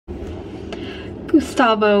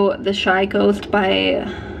Gustavo the Shy Ghost by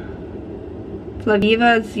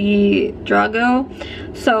Flaviva Z. Drago.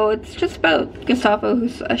 So it's just about Gustavo,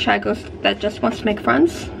 who's a shy ghost that just wants to make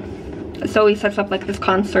friends. So he sets up like this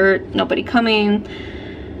concert, nobody coming.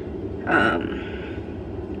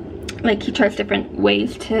 Like he tries different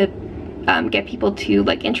ways to get people to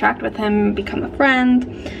like interact with him, become a friend.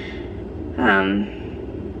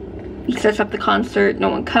 He sets up the concert, no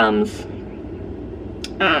one comes.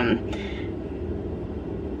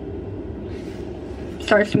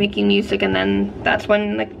 Starts making music, and then that's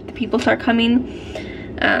when like the people start coming.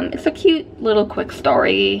 It's a cute little quick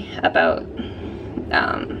story about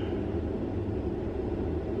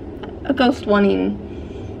a ghost wanting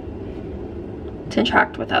to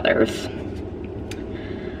interact with others.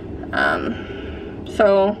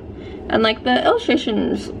 And like the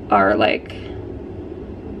illustrations are like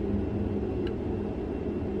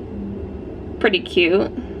pretty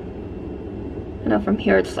cute. I know from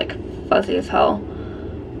here it's like fuzzy as hell,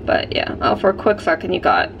 but yeah. Oh, for a quick second you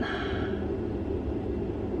got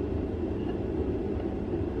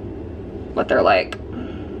what they're like.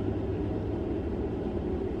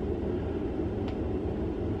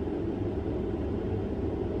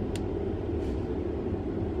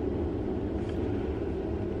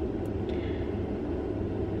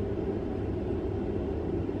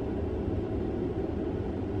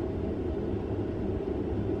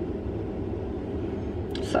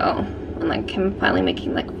 So, and like him finally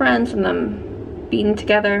making like friends and them being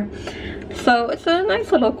together. So it's a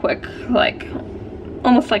nice little quick, like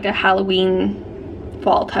almost like a Halloween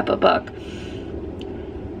fall type of book.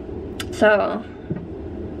 So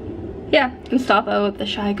yeah, Gustavo the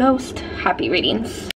Shy Ghost, happy readings.